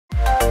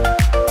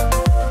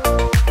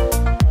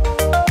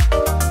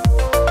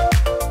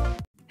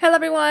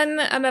everyone,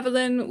 I'm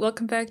Aveline.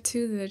 Welcome back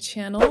to the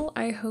channel.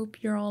 I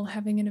hope you're all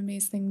having an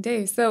amazing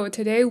day. So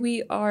today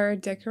we are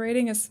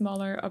decorating a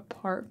smaller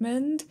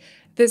apartment.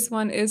 This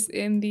one is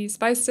in the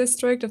Spice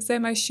District of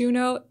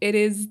Myshuno. It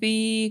is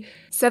the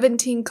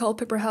 17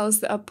 Culpepper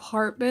House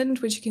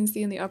apartment, which you can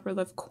see in the upper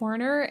left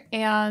corner.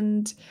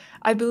 And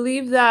I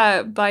believe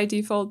that by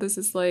default, this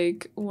is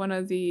like one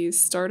of the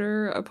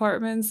starter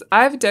apartments.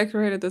 I've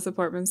decorated this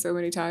apartment so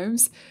many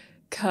times,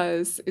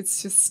 because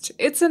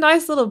it's a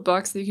nice little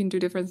box that you can do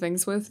different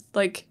things with.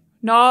 Like,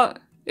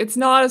 it's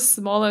not as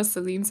small as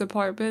Celine's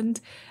apartment,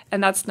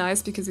 and that's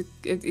nice because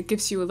it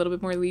gives you a little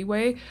bit more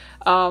leeway,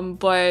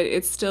 but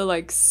it's still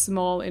like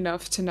small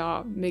enough to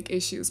not make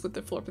issues with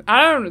the floor plan.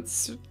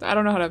 I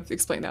don't know how to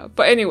explain that,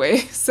 but anyway,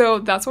 so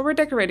that's what we're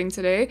decorating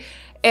today.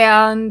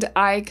 And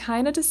I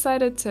kind of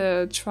decided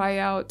to try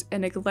out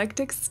an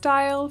eclectic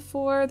style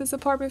for this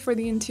apartment for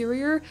the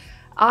interior.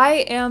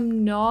 I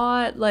am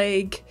not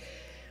like,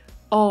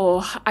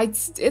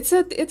 it's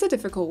a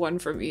difficult one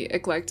for me,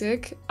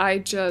 eclectic.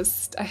 I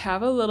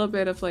have a little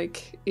bit of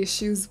like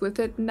issues with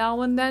it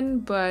now and then,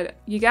 but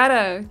you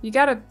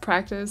gotta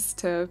practice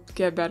to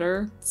get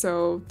better.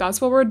 So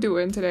that's what we're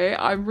doing today.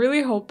 I'm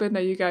really hoping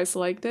that you guys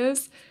like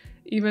this,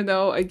 even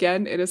though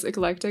again it is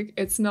eclectic.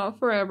 It's not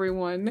for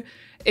everyone.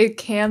 It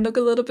can look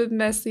a little bit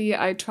messy.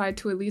 I tried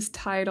to at least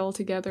tie it all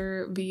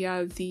together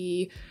via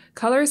the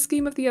color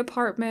scheme of the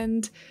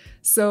apartment.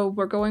 So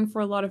we're going for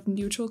a lot of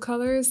neutral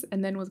colors,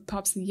 and then with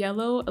pops of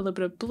yellow, a little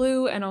bit of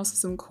blue, and also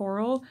some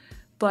coral.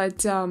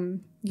 But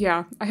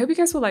yeah, I hope you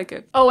guys will like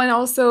it. Oh, and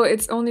also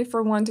it's only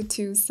for 1 to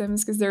 2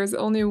 Sims because there's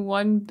only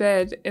one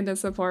bed in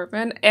this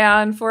apartment.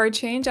 And for a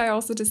change, I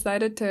also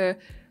decided to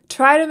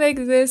try to make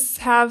this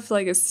have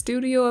like a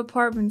studio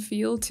apartment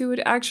feel to it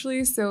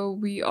actually. So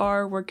we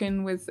are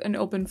working with an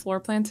open floor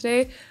plan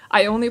today.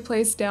 I only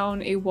placed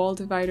down a wall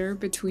divider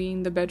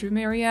between the bedroom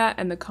area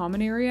and the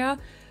common area.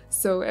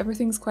 So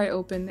everything's quite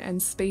open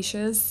and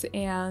spacious,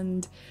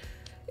 and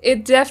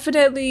it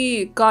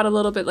definitely got a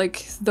little bit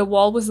like the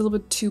wall was a little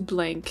bit too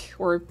blank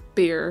or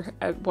bare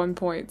at one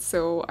point.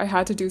 So I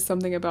had to do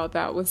something about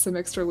that with some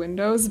extra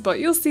windows,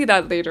 but you'll see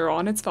that later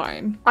on, it's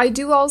fine. I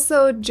do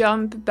also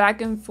jump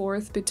back and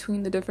forth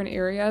between the different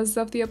areas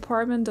of the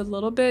apartment a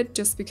little bit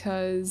just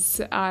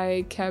because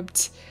I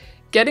kept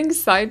getting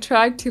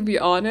sidetracked, to be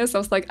honest. I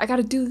was like, I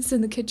gotta do this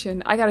in the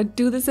kitchen, I gotta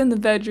do this in the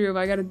bedroom,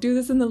 I gotta do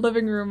this in the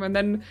living room, and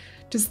then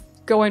just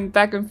going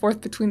back and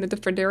forth between the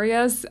different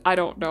areas. I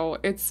don't know,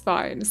 it's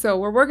fine. So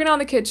we're working on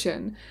the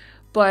kitchen.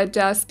 But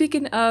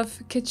speaking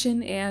of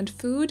kitchen and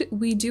food,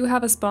 we do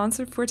have a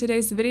sponsor for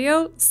today's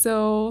video.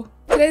 So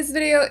today's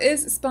video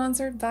is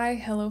sponsored by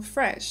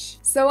HelloFresh.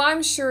 So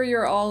I'm sure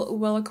you're all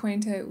well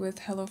acquainted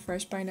with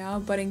HelloFresh by now,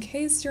 but in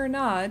case you're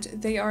not,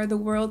 they are the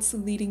world's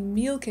leading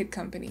meal kit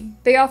company.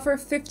 They offer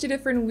 50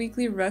 different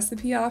weekly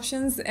recipe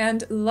options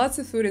and lots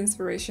of food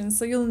inspiration,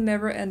 so you'll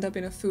never end up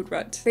in a food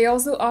rut. They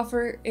also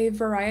offer a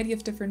variety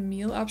of different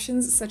meal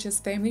options, such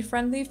as family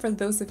friendly for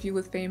those of you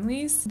with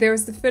families.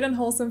 There's the fit and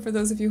wholesome for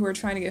those of you who are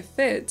trying to get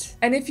fit.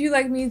 And if you,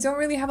 like me, don't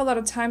really have a lot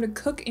of time to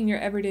cook in your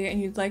everyday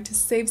and you'd like to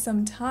save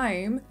some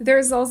time,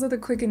 there's also the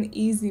quick and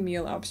easy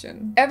meal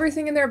option.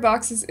 Everything in their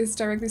boxes is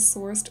directly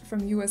sourced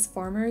from US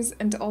farmers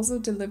and also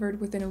delivered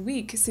within a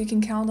week, so you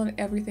can count on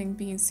everything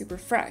being super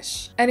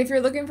fresh. And if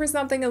you're looking for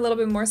something a little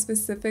bit more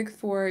specific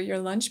for your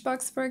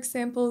lunchbox, for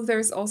example,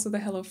 there's also the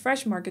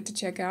HelloFresh Market to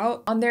check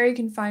out. On there you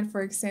can find,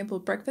 for example,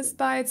 breakfast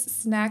bites,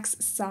 snacks,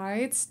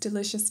 sides,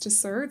 delicious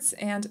desserts,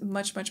 and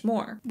much, much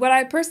more. What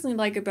I personally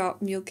like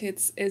about meal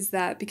kits is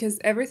that because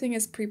everything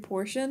is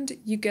pre-portioned,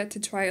 you get to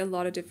try a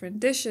lot of different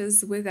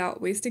dishes without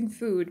wasting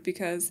food,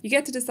 because you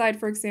get to decide,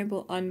 for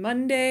example, on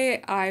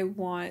Monday, I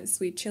want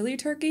sweet chili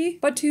turkey,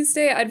 but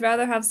Tuesday, I'd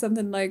rather have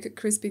something like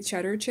crispy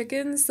cheddar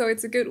chicken, so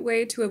it's a good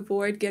way to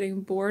avoid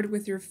getting bored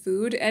with your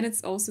food, and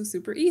it's also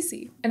super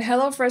easy. And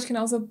HelloFresh can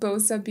also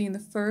boast of being the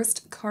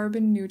first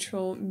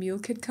carbon-neutral meal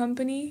kit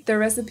company. Their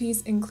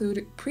recipes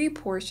include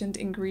pre-portioned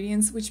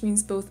ingredients, which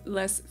means both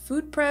less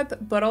food prep,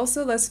 but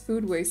also less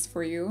food waste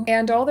for you.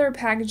 And all their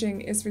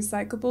packaging is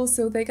recyclable,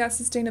 so they got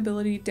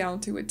sustainability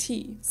down to a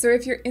T. So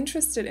if you're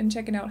interested in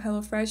checking out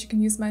HelloFresh, you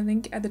can use my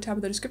link at the top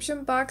of the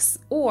description box,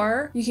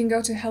 or you can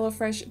go to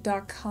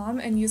hellofresh.com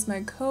and use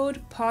my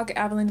code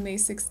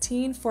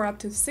POGAVELINEMAY16 for up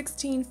to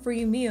 16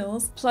 free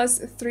meals, plus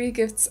 3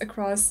 gifts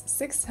across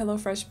 6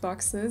 HelloFresh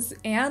boxes,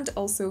 and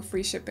also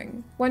free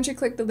shipping. Once you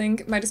click the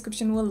link, my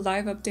description will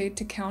live update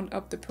to count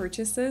up the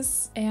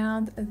purchases,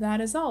 and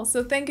that is all.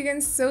 So thank you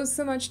again so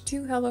much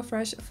to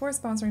HelloFresh for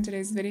sponsoring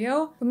today's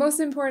video, but most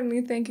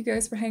importantly, thank you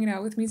guys for hanging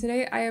out with me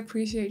today. I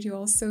appreciate you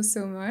all so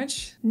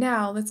much.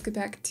 Now let's get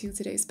back to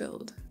today's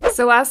build.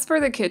 So as for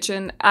the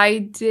kitchen, I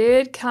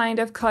did kind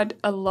of cut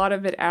a lot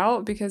of it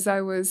out because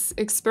I was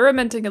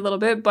experimenting a little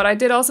bit, but I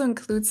did also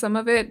include some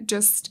of it.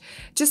 Just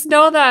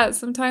know that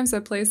sometimes I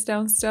place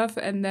down stuff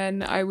and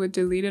then I would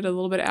delete it a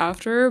little bit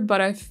after,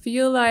 but I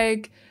feel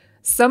like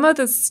some of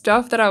the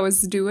stuff that I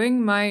was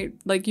doing might,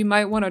 like, you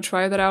might want to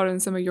try that out in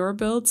some of your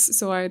builds,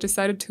 so I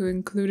decided to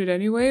include it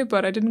anyway,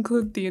 but I didn't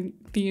include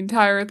the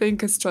entire thing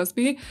because trust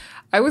me,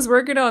 I was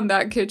working on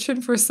that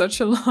kitchen for such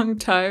a long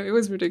time. It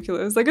was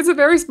ridiculous. Like, it's a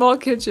very small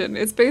kitchen.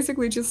 It's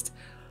basically just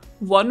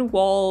one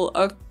wall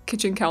of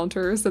kitchen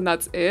counters and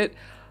that's it,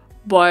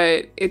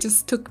 but it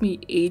just took me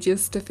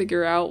ages to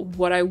figure out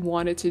what I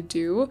wanted to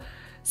do.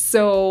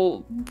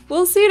 So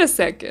we'll see in a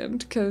second,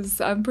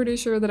 because I'm pretty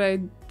sure that I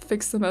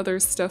fix some other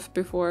stuff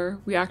before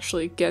we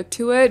actually get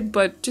to it,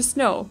 but just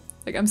know,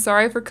 like, I'm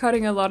sorry for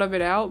cutting a lot of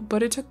it out,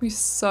 but it took me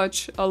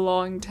such a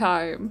long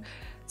time.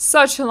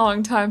 Such a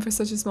long time for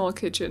such a small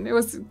kitchen. It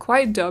was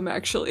quite dumb,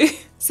 actually.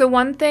 So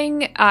one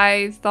thing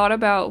I thought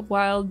about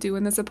while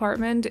doing this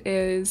apartment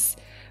is,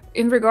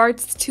 in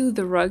regards to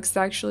the rugs,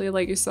 actually,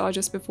 like you saw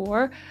just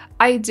before,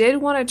 I did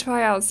want to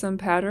try out some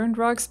patterned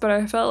rugs, but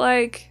I felt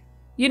like,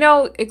 you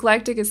know,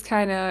 eclectic is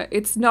kind of,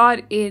 it's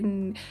not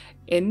it's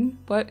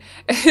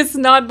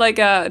not like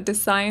a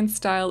design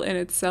style in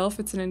itself,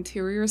 it's an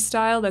interior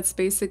style that's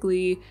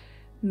basically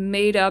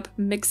made up,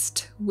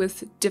 mixed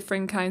with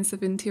different kinds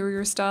of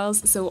interior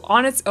styles. So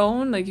on its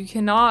own, like, you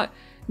cannot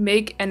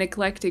make an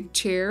eclectic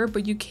chair,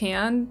 but you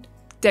can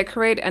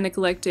decorate an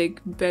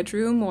eclectic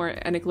bedroom or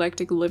an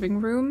eclectic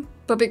living room.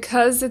 But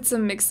because it's a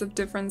mix of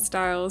different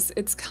styles,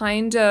 it's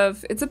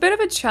a bit of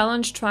a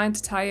challenge trying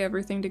to tie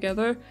everything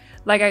together.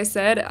 Like I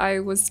said, I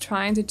was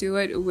trying to do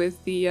it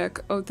with the,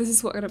 this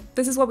is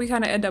what we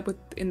kind of end up with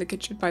in the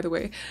kitchen, by the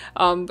way.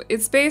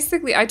 It's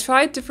basically, I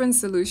tried different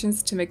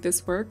solutions to make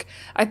this work.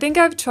 I think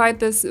I've tried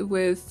this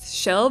with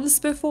shelves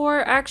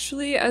before,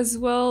 actually, as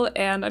well,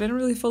 and I didn't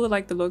really fully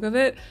like the look of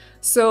it.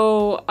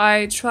 So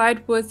I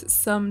tried with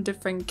some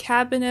different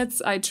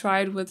cabinets, I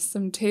tried with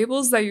some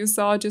tables that you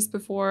saw just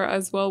before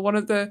as well.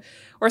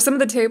 Some of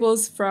the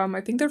tables from,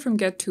 I think they're from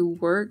Get to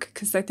Work,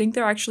 because I think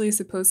they're actually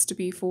supposed to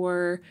be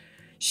for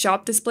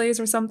shop displays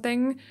or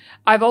something.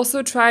 I've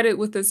also tried it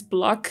with this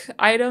block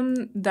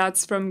item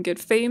that's from Get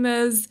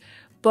Famous,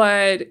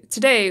 but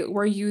today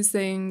we're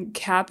using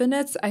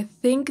cabinets. I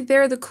think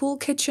they're the Cool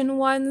Kitchen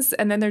ones,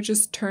 and then they're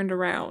just turned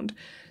around.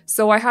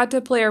 So I had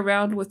to play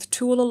around with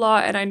Tool a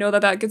lot, and I know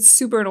that that gets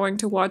super annoying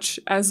to watch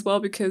as well,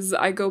 because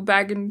I go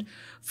back and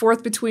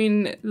forth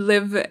between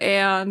live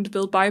and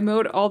build by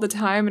mode all the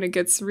time, and it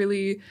gets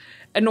really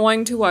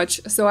annoying to watch.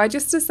 So I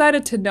just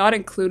decided to not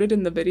include it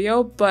in the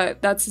video,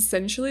 but that's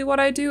essentially what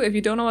I do. If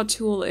you don't know what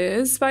Tool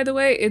is, by the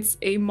way, it's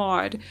a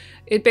mod.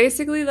 It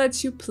basically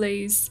lets you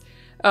place,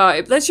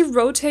 it lets you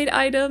rotate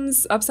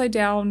items upside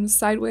down,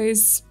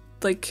 sideways,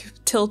 like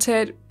tilt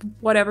it,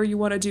 whatever you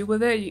want to do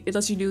with it. It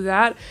lets you do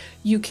that.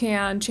 You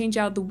can change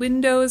out the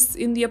windows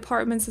in the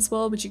apartments as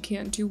well, which you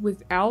can't do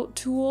without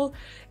Tool.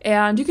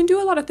 And you can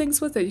do a lot of things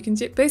with it. You can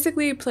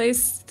basically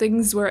place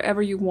things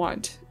wherever you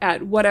want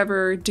at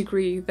whatever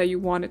degree that you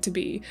want it to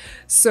be.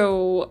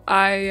 So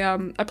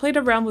I played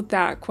around with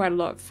that quite a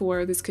lot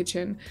for this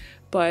kitchen.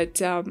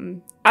 But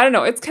I don't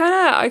know, I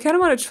kind of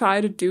want to try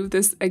to do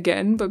this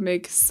again, but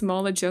make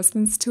small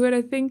adjustments to it,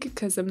 I think,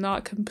 because I'm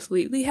not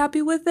completely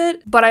happy with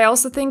it. But I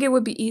also think it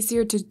would be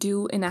easier to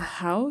do in a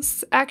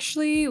house,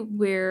 actually,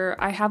 where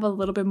I have a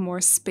little bit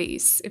more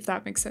space, if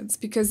that makes sense.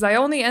 Because I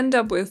only end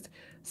up with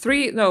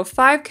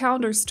 5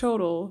 counters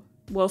total,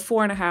 well,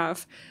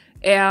 4.5.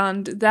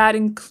 And that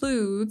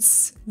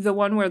includes the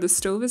one where the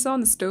stove is on,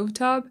 the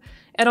stovetop,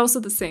 and also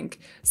the sink.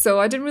 So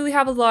I didn't really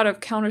have a lot of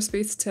counter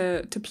space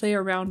to play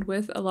around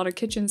with, a lot of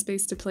kitchen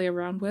space to play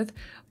around with,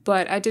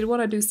 but I did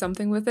want to do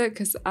something with it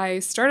because I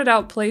started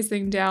out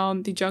placing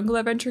down the jungle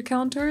adventure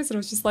counters and I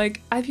was just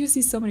like, I've used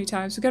these so many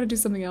times, we gotta do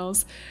something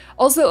else.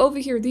 Also over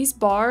here, these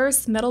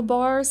bars, metal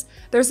bars,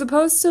 they're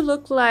supposed to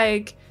look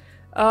like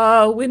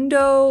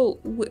window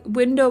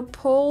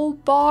pole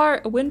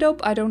bar,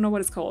 I don't know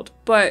what it's called,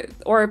 but,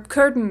 or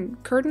curtain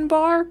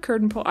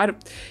pole,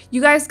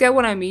 you guys get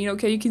what I mean,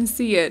 okay? You can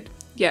see it.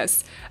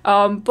 Yes,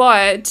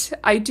 but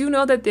I do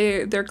know that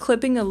they're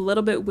clipping a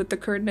little bit with the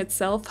curtain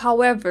itself.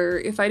 However,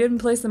 if I didn't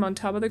place them on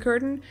top of the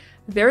curtain,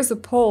 there's a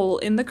pole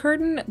in the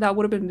curtain that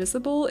would have been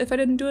visible if I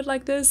didn't do it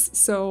like this.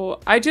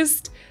 So I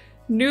just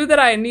knew that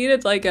I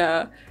needed like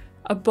a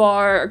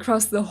bar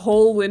across the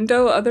whole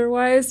window.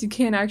 Otherwise, you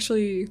can't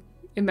actually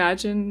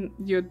imagine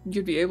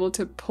you'd be able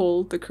to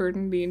pull the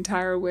curtain the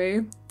entire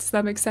way. Does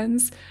that make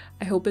sense?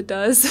 I hope it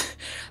does.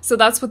 So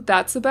that's what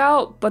that's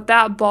about. But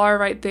that bar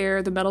right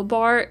there, the metal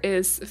bar,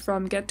 is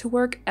from Get to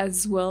Work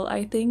as well,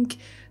 I think.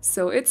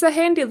 So it's a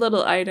handy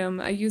little item.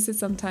 I use it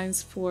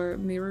sometimes for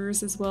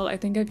mirrors as well. I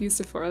think I've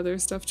used it for other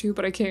stuff too,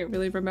 but I can't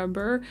really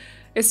remember.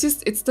 It's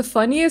the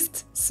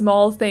funniest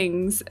small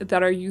things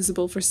that are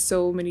usable for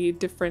so many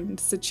different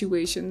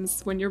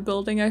situations when you're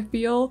building, I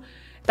feel.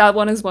 That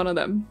one is one of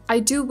them. I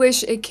do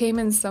wish it came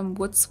in some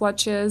wood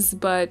swatches,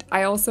 but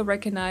I also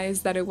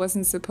recognize that it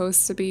wasn't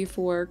supposed to be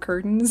for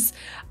curtains.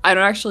 I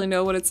don't actually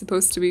know what it's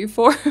supposed to be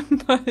for,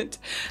 but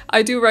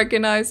I do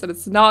recognize that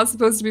it's not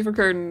supposed to be for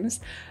curtains.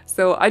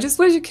 So I just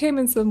wish it came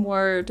in some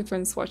more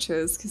different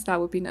swatches, because that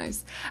would be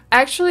nice.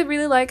 I actually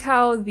really like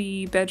how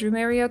the bedroom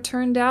area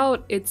turned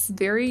out. It's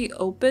very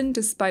open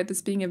despite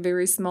this being a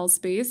very small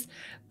space,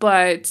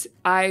 but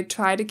I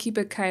try to keep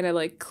it kind of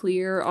like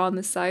clear on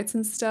the sides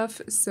and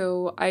stuff.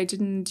 So I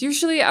didn't,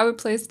 usually I would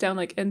place down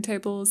like end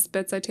tables,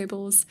 bedside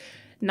tables,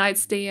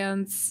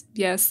 nightstands,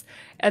 yes,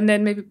 and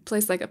then maybe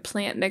place like a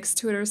plant next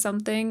to it or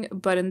something.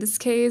 But in this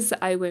case,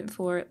 I went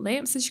for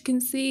lamps. As you can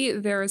see,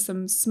 there are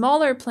some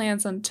smaller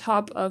plants on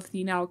top of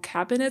the now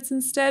cabinets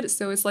instead.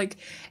 So it's like,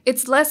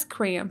 it's less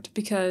cramped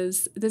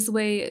because this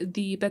way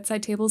the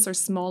bedside tables are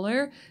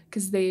smaller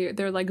because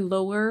they're like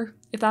lower,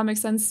 if that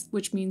makes sense,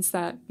 which means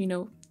that, you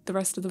know, the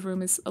rest of the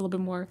room is a little bit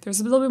more, there's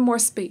a little bit more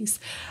space.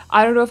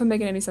 I don't know if I'm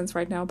making any sense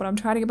right now, but I'm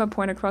trying to get my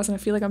point across and I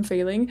feel like I'm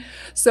failing.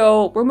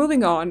 So we're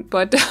moving on,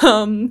 but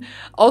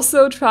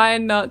also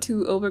trying not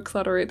to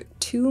overclutter it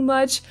too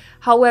much.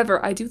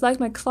 However, I do like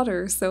my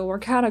clutter, so we're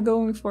kind of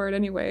going for it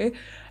anyway.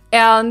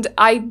 And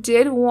I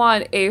did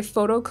want a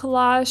photo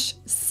collage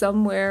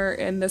somewhere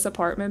in this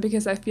apartment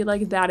because I feel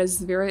like that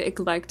is very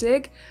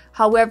eclectic.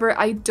 However,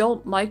 I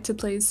don't like to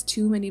place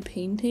too many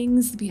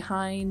paintings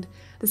behind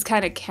this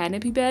kind of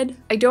canopy bed.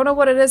 I don't know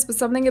what it is, but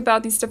something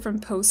about these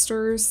different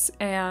posters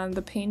and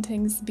the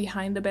paintings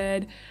behind the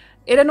bed,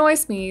 it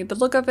annoys me. The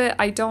look of it,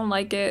 I don't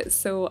like it,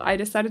 so I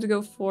decided to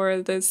go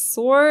for this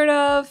sort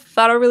of,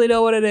 I don't really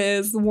know what it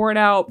is, worn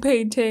out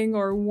painting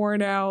or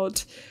worn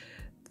out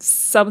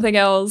something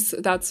else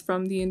that's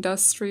from the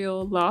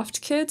industrial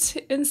loft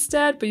kit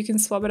instead, but you can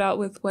swap it out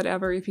with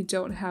whatever if you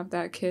don't have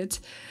that kit.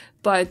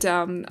 But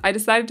I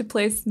decided to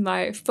place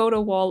my photo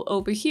wall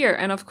over here,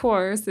 and of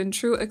course, in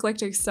true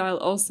eclectic style,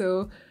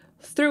 also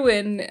threw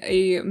in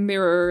a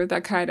mirror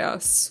that kind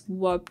of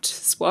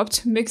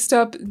mixed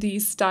up the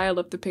style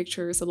of the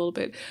pictures a little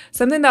bit.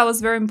 Something that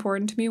was very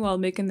important to me while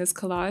making this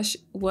collage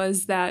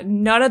was that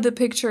none of the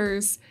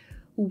pictures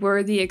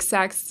were the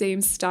exact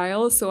same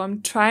style. So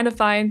I'm trying to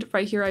find,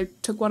 right here I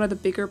took one of the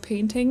bigger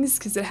paintings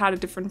because it had a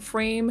different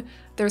frame.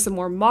 There's a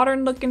more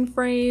modern looking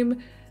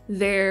frame.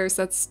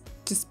 That's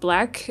just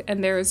black,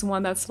 and there's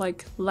one that's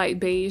like light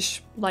beige,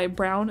 light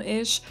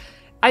brownish.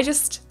 I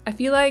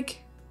feel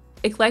like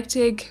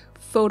eclectic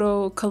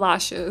photo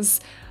collages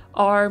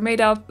are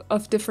made up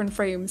of different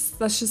frames.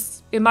 That's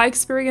just, in my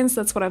experience,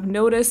 that's what I've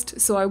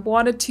noticed. So I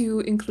wanted to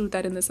include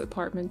that in this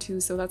apartment too.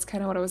 So that's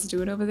kind of what I was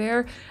doing over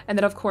there. And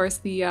then of course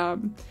the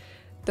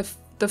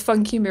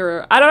funky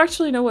mirror. I don't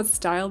actually know what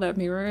style that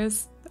mirror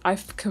is.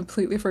 I've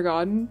completely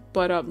forgotten,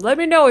 but let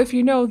me know if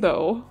you know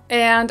though.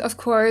 And of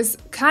course,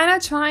 kind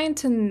of trying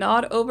to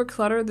not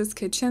overclutter this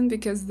kitchen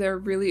because there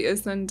really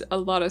isn't a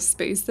lot of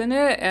space in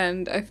it,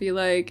 and I feel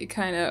like it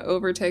kind of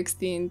overtakes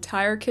the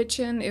entire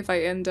kitchen if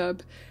I end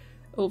up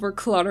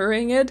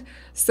overcluttering it.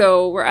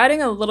 So we're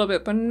adding a little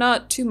bit, but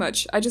not too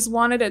much. I just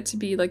wanted it to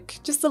be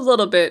like just a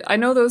little bit. I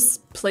know those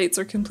plates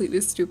are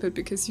completely stupid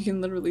because you can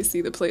literally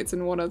see the plates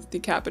in one of the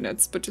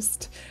cabinets, but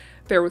just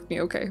bear with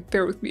me, okay?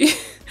 Bear with me.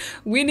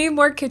 We need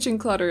more kitchen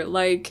clutter,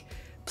 like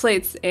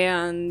plates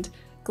and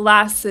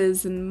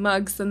glasses and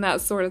mugs and that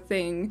sort of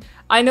thing.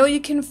 I know you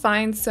can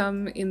find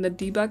some in the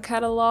debug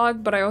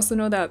catalog, but I also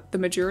know that the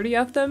majority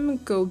of them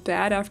go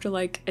bad after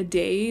like a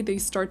day. They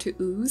start to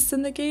ooze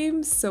in the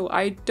game, so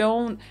I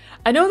know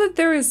that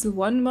there is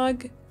one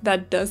mug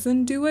that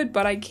doesn't do it,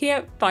 but I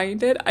can't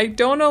find it. I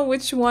don't know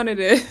which one it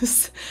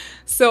is.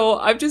 So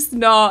I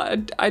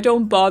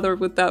don't bother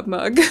with that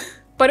mug.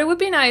 But it would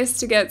be nice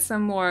to get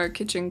some more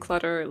kitchen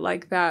clutter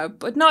like that,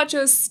 but not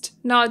just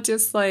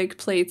like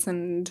plates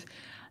and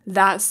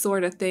that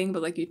sort of thing,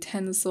 but like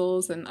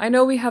utensils. And I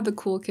know we have the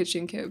cool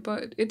kitchen kit,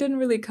 but it didn't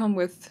really come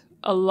with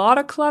a lot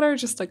of clutter,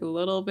 just like a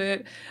little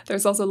bit.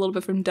 There's also a little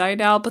bit from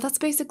Dine Out, but that's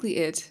basically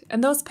it.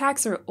 And those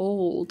packs are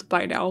old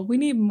by now. We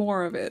need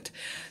more of it.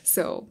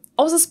 So,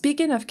 also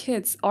speaking of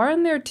kits,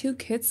 aren't there 2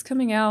 kits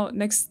coming out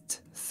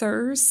next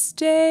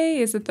Thursday?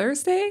 Is it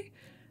Thursday?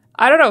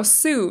 I don't know,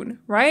 soon,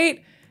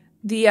 right?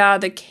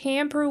 The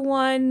camper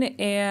one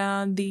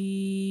and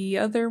the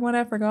other one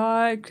I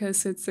forgot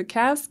because it's a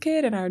cast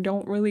kit and I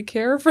don't really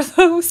care for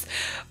those.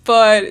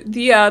 But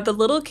the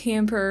little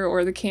camper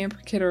or the camper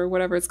kit or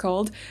whatever it's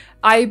called,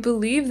 I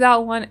believe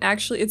that one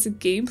actually, it's a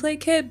gameplay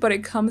kit, but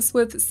it comes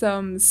with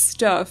some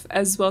stuff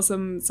as well,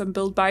 some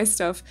build buy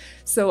stuff.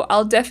 So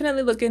I'll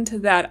definitely look into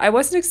that. I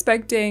wasn't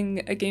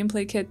expecting a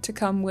gameplay kit to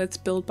come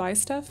with build buy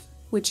stuff,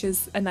 which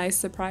is a nice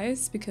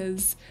surprise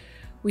because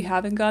we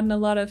haven't gotten a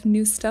lot of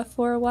new stuff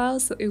for a while,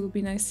 so it would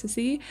be nice to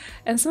see.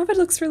 And some of it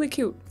looks really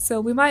cute, so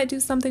we might do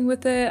something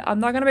with it. I'm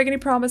not gonna make any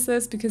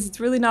promises because it's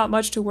really not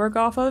much to work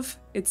off of.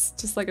 It's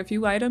just like a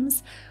few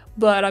items,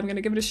 but I'm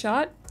gonna give it a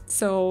shot.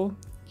 So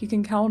you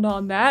can count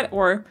on that,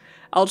 or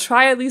I'll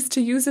try at least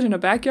to use it in a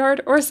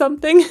backyard or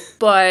something.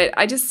 But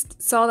I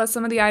just saw that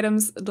some of the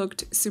items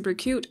looked super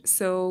cute,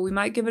 so we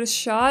might give it a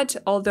shot,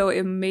 although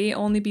it may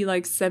only be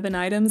like 7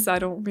 items, I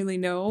don't really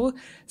know.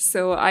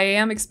 So I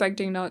am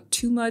expecting not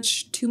too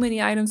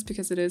many items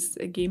because it is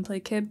a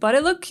gameplay kit, but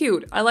it looked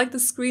cute. I like the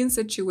screen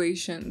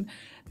situation.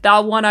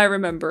 That one I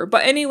remember.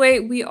 But anyway,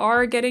 we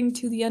are getting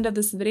to the end of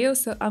this video,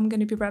 so I'm going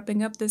to be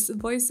wrapping up this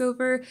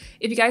voiceover.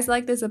 If you guys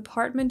like this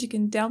apartment, you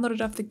can download it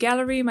off the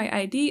gallery. My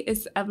ID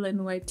is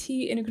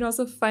AvelineYT, and you can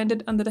also find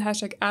it under the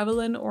hashtag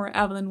Aveline or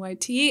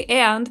AvelineYT.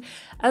 And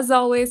as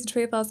always, the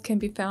trade files can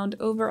be found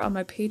over on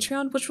my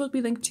Patreon, which will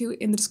be linked to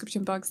in the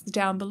description box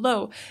down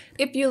below.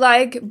 If you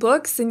like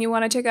books and you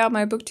want to check out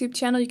my booktube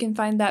channel, you can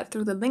find that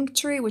through the link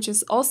tree, which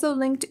is also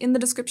linked in the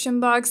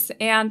description box.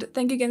 And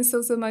thank you again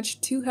so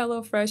much to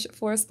HelloFresh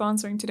for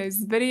sponsoring today's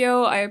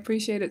video. I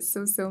appreciate it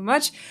so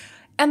much.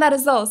 And that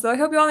is all. So I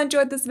hope you all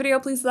enjoyed this video.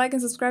 Please like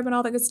and subscribe and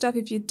all that good stuff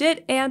if you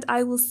did. And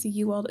I will see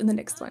you all in the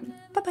next one.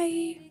 Bye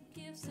bye.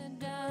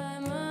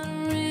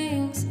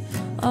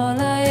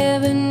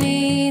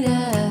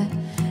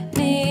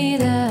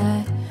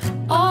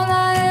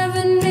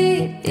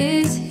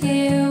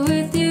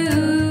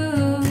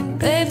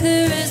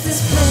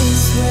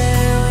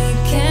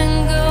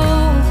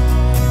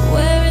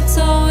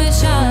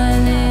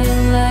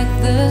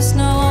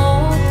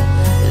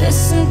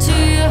 Listen to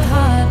your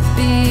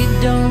heartbeat,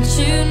 don't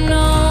you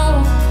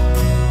know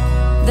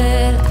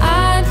that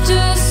I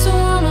just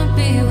wanna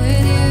be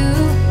with you?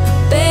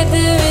 Babe,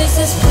 there is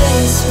this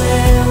place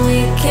where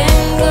we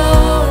can go,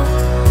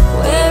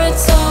 where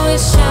it's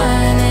always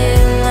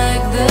shining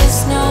like the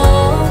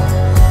snow.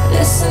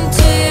 Listen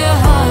to your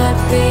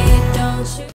heartbeat, don't you